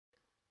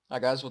Hi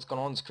guys, what's going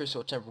on? It's Chris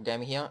or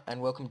TemporalGaming here, and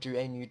welcome to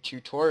a new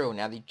tutorial.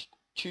 Now the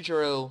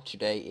tutorial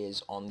today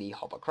is on the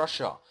Hopper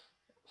Crusher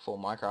for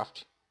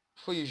Minecraft,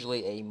 for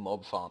usually a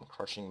mob farm,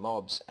 crushing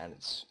mobs, and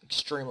it's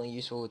extremely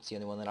useful. It's the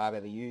only one that I've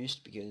ever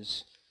used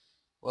because,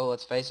 well,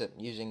 let's face it,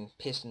 using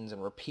pistons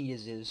and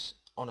repeaters is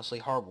honestly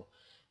horrible.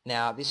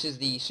 Now this is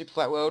the super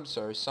flat world,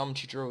 so some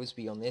tutorials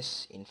will be on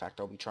this. In fact,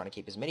 I'll be trying to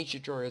keep as many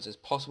tutorials as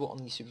possible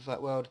on the super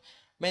flat world,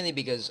 mainly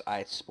because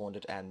I spawned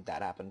it and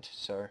that happened,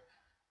 so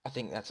I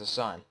think that's a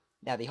sign.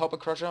 Now the hopper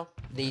crusher,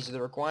 these are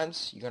the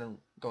requirements. You're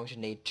going to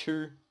need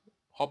 2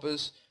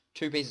 hoppers,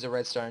 2 pieces of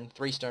redstone,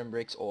 3 stone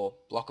bricks or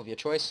block of your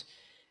choice,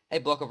 a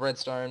block of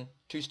redstone,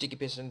 2 sticky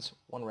pistons,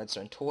 1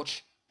 redstone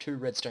torch, 2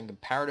 redstone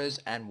comparators,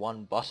 and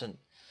 1 button.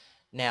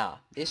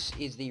 Now this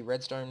is the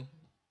redstone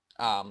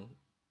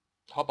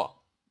hopper,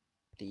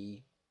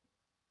 the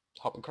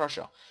hopper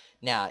crusher.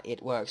 Now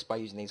it works by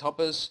using these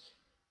hoppers.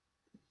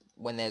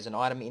 When there's an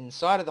item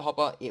inside of the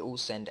hopper, it will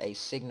send a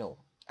signal.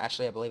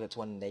 Actually, I believe it's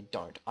when they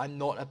don't. I'm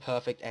not a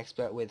perfect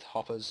expert with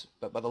hoppers,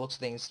 but by the looks of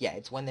things, yeah,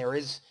 it's when there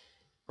is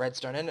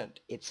redstone in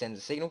it, it sends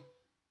a signal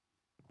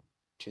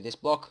to this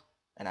block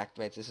and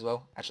activates this as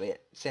well. Actually,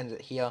 it sends it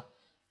here,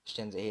 which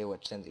sends it here,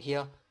 which sends it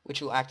here,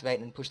 which will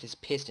activate and push this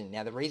piston.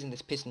 Now, the reason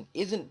this piston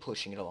isn't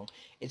pushing it along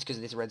is because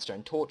this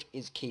redstone torch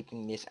is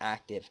keeping this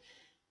active.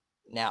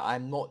 Now,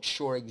 I'm not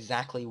sure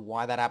exactly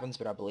why that happens,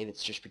 but I believe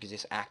it's just because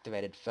it's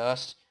activated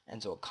first,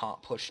 and so it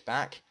can't push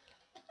back.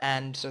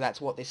 And so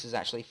that's what this is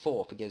actually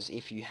for, because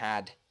if you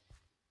had,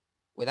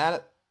 without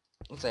it,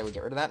 let's say we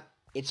get rid of that,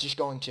 it's just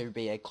going to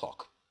be a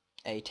clock,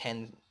 a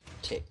 10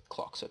 tick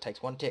clock. So it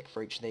takes 1 tick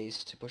for each of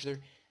these to push through.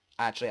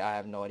 Actually, I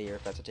have no idea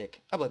if that's a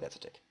tick. I believe that's a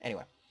tick.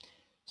 Anyway,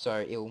 so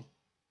it'll,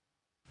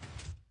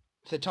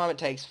 for the time it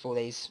takes for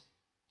these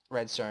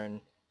redstone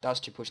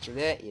dust to push through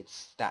there,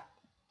 it's that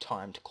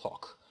timed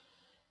clock.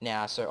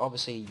 Now, so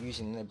obviously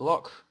using the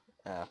block,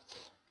 don't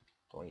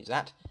want to use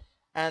that,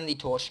 and the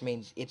torch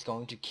means it's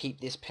going to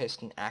keep this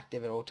piston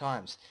active at all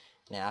times.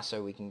 Now,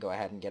 so we can go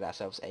ahead and get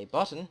ourselves a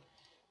button,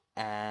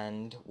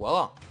 and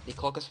voila, the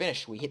clock is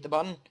finished. We hit the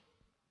button,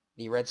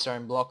 the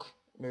redstone block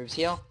moves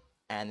here,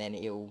 and then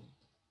it'll,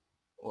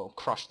 well,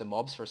 crush the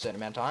mobs for a certain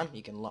amount of time.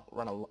 You can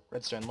run a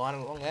redstone line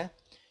along there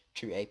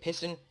to a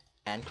piston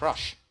and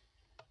crush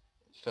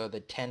for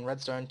the 10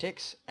 redstone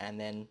ticks, and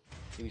then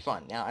you'll be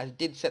fine. Now, I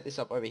did set this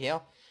up over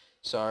here,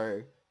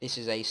 so this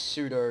is a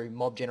pseudo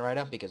mob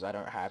generator because I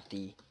don't have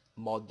the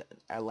mod that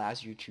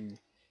allows you to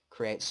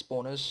create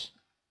spawners.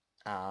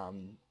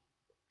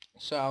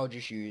 So I'll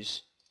just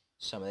use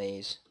some of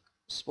these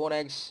spawn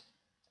eggs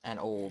and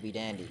all will be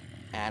dandy.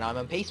 And I'm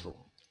unpeaceful.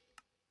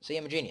 See,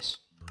 I'm a genius.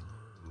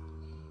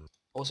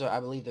 Also, I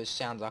believe those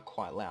sounds are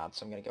quite loud,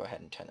 so I'm going to go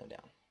ahead and turn them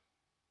down.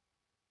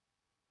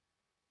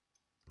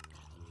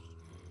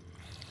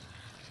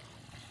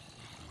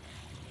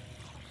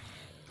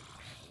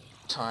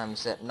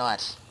 Times at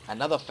night.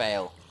 Another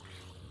fail.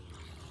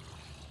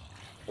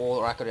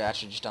 Or I could have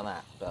actually just done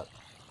that, but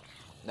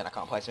then I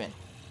can't place them in.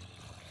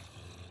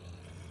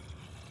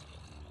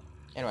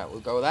 Anyway,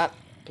 we'll go with that.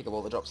 Pick up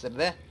all the drops that are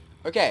there.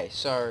 Okay,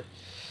 so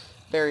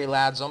very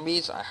loud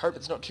zombies. I hope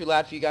it's not too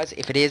loud for you guys.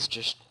 If it is,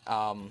 just,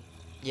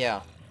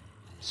 yeah.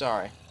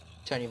 Sorry.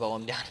 Turn your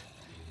volume down.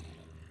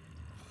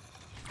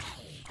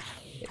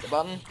 Hit the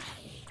button.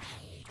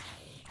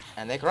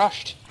 And they're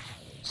crushed.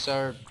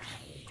 So,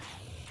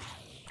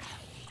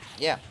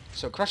 yeah.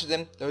 So it crushes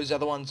them. Those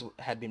other ones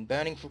had been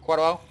burning for quite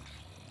a while.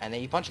 And then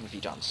you punch them a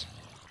few times.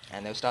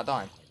 And they'll start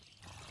dying.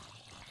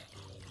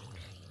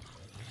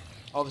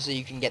 Obviously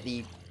you can get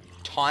the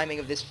timing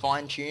of this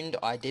fine-tuned.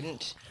 I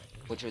didn't,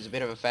 which was a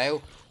bit of a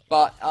fail.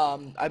 But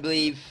I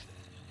believe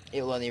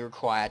it will only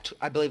require,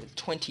 I believe it's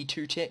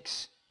 22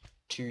 ticks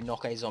to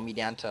knock a zombie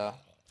down to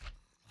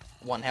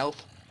 1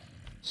 health.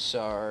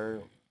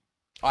 So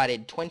I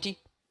did 20,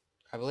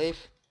 I believe.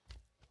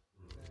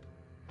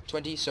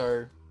 20,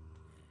 so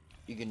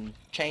you can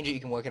change it, you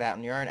can work it out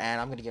on your own, and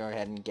I'm going to go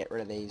ahead and get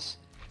rid of these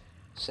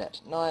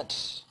set night,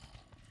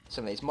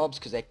 some of these mobs,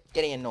 because they're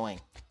getting annoying.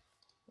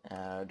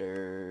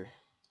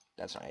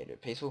 That's not how you do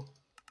it, peaceful.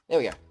 There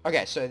we go.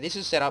 Okay, so this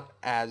is set up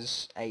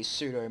as a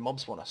pseudo mob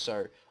spawner.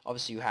 So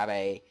obviously you have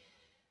a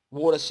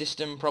water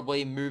system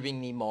probably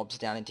moving the mobs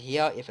down into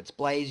here. If it's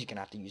blaze, you're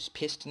gonna have to use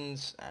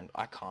pistons, and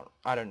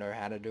I don't know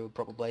how to do a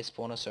proper blaze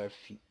spawner, so if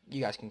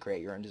you guys can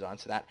create your own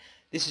designs for that.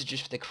 This is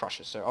just for the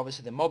crusher. So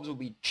obviously the mobs will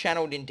be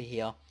channeled into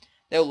here.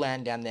 They'll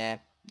land down there.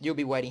 You'll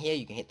be waiting here.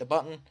 You can hit the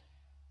button.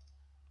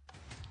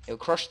 It'll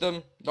crush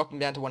them, knock them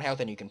down to 1 health,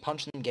 and you can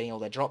punch them, getting all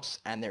their drops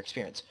and their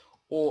experience.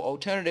 Or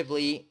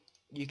alternatively,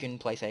 you can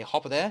place a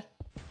hopper there,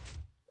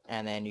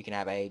 and then you can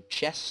have a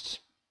chest,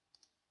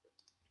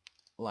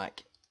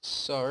 like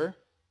so.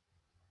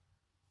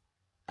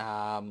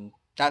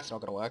 That's not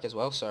going to work as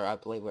well, so I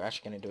believe we're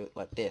actually going to do it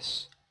like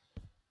this.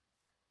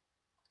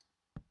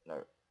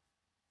 No.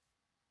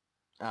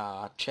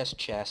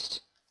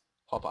 Chest,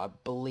 hopper, I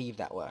believe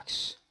that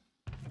works.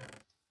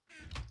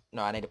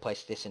 No, I need to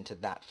place this into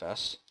that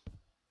first.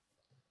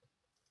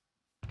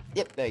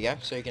 Yep, there you go.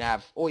 So you can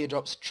have all your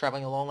drops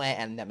traveling along there,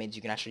 and that means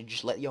you can actually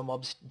just let your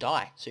mobs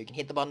die. So you can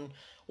hit the button,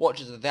 watch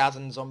as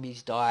 1,000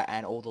 zombies die,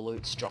 and all the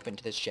loots drop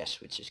into this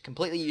chest, which is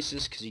completely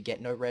useless because you get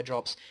no rare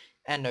drops,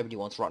 and nobody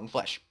wants rotten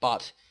flesh.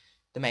 But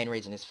the main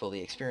reason is for the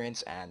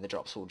experience, and the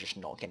drops will just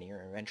not get in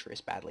your inventory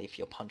as badly if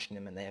you're punching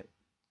them and they're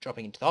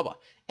dropping into the hopper.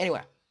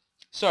 Anyway,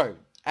 so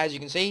as you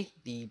can see,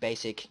 the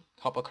basic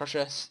hopper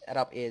crusher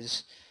setup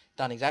is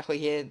done exactly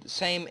here, the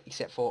same,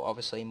 except for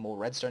obviously more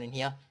redstone in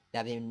here.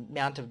 Now the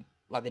amount of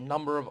the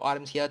number of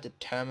items here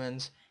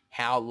determines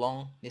how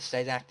long this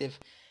stays active,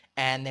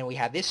 and then we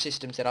have this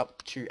system set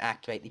up to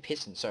activate the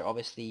piston. So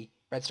obviously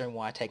redstone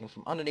wire taken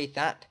from underneath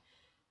that,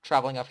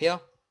 traveling up here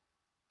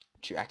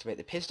to activate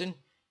the piston.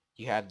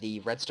 You have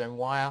the redstone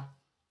wire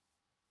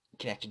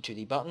connected to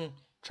the button,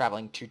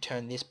 traveling to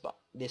turn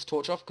this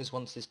torch off, because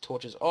once this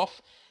torch is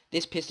off,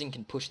 this piston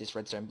can push this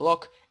redstone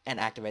block and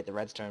activate the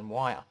redstone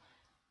wire.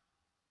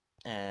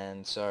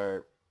 And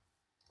so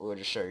we'll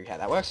just show you how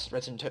that works.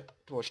 Redstone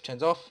torch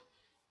turns off,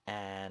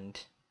 and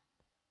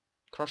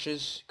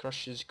crushes,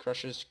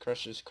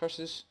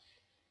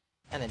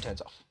 and then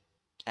turns off.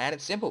 And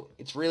it's simple.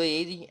 It's really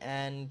easy,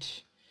 and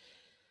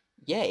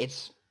yeah,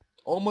 it's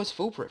almost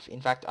foolproof. In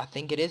fact, I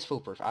think it is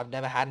foolproof. I've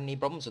never had any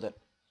problems with it.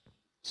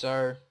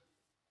 So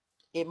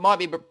it might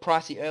be a bit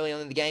pricey early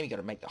on in the game. You got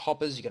to make the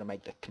hoppers, you got to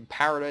make the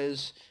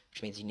comparators,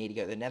 which means you need to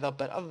go to the nether.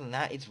 But other than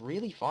that, it's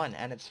really fun,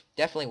 and it's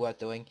definitely worth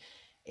doing.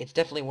 It's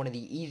definitely one of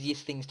the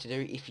easiest things to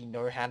do if you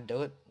know how to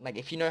do it. Like,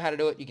 if you know how to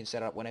do it, you can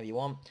set it up whenever you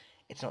want.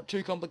 It's not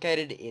too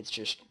complicated. It's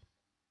just,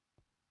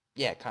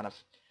 yeah, kind of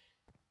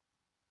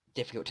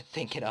difficult to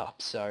think it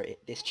up. So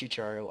this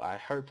tutorial, I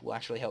hope, will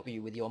actually help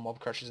you with your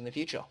mob crushers in the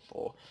future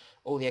for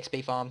all the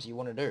XP farms you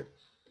want to do.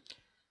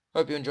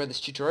 Hope you enjoyed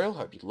this tutorial.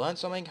 Hope you learned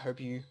something.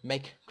 Hope you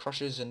make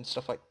crushers and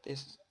stuff like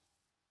this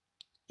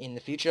in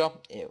the future.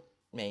 It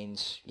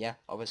means, yeah,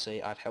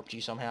 obviously I've helped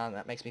you somehow, and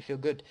that makes me feel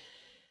good.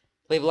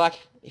 Leave a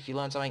like if you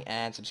learned something,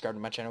 and subscribe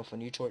to my channel for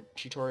new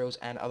tutorials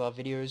and other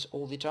videos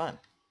all the time.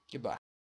 Goodbye.